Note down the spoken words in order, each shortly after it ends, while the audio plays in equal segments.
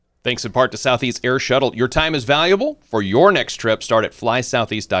Thanks in part to Southeast Air Shuttle. Your time is valuable. For your next trip, start at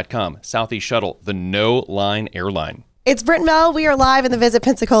flysoutheast.com. Southeast Shuttle, the no-line airline. It's Brent and Mel. We are live in the Visit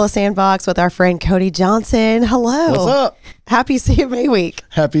Pensacola Sandbox with our friend Cody Johnson. Hello. What's up? Happy CMA week.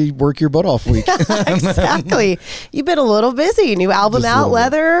 Happy work your butt off week. Exactly. You've been a little busy. New album out,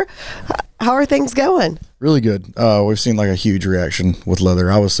 Leather. How are things going? Really good. We've seen like a huge reaction with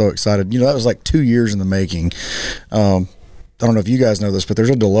Leather. I was so excited. That was like 2 years in the making. I don't know if you guys know this, but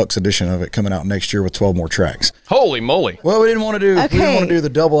there's a deluxe edition of it coming out next year with 12 more tracks. Holy moly. Well, we didn't want to do the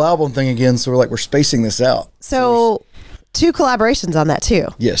double album thing again, so we're spacing this out. So 2 collaborations on that too.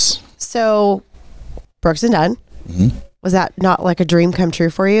 Yes. So Brooks and Dunn. Mm-hmm. Was that not like a dream come true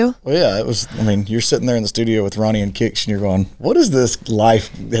for you? Well, yeah, it was. I mean, you're sitting there in the studio with Ronnie and Kix, and you're going, what is this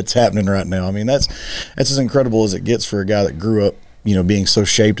life that's happening right now? I mean, that's as incredible as it gets for a guy that grew up, being so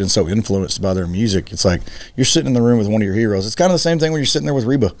shaped and so influenced by their music. It's like you're sitting in the room with one of your heroes. It's kind of the same thing when you're sitting there with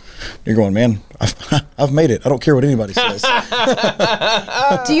Reba. You're going, man, I've made it. I don't care what anybody says.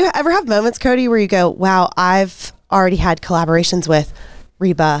 Do you ever have moments, Cody, where you go, wow, I've already had collaborations with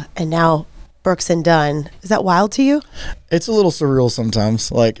Reba and now Brooks and Dunn? Is that wild to you? It's a little surreal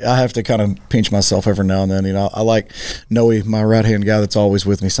sometimes. Like, I have to kind of pinch myself every now and then. I like Noe, my right-hand guy that's always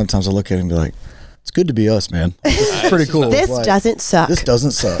with me. Sometimes I look at him and be like, it's good to be us, man. This is pretty cool. This doesn't suck. This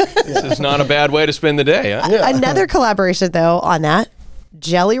doesn't suck. This is not a bad way to spend the day, huh? Yeah. Another collaboration, though, on that,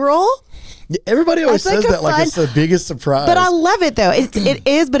 Jelly Roll. Everybody always says that like it's the biggest surprise. But I love it, though. It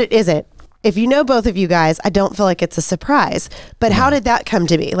is, but it isn't. If you know both of you guys, I don't feel like it's a surprise. But how did that come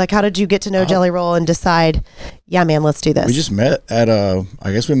to be? Like, how did you get to know Jelly Roll and decide, yeah, man, let's do this? We just met at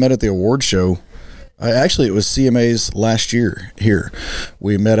I guess we met at the award show. Actually, it was CMA's last year here.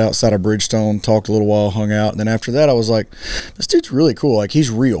 We met outside of Bridgestone, talked a little while, hung out. And then after that, I was like, this dude's really cool. Like, he's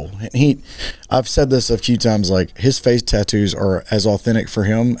real. And I've said this a few times, like, his face tattoos are as authentic for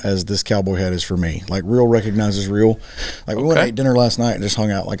him as this cowboy hat is for me. Like, real recognizes real. Like, we went and ate dinner last night and just hung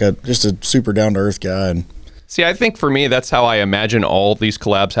out like just a super down-to-earth guy. And see, I think for me, that's how I imagine all these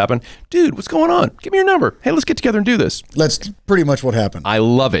collabs happen. Dude, what's going on? Give me your number. Hey, let's get together and do this. That's pretty much what happened. I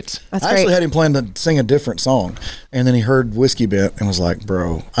love it. That's I actually had him plan to sing a different song, and then he heard Whiskey Bent and was like,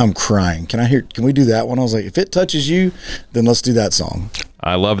 bro, I'm crying. Can we do that one? I was like, if it touches you, then let's do that song.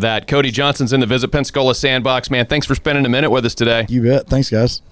 I love that. Cody Johnson's in the Visit Pensacola Sandbox. Man, thanks for spending a minute with us today. You bet. Thanks, guys.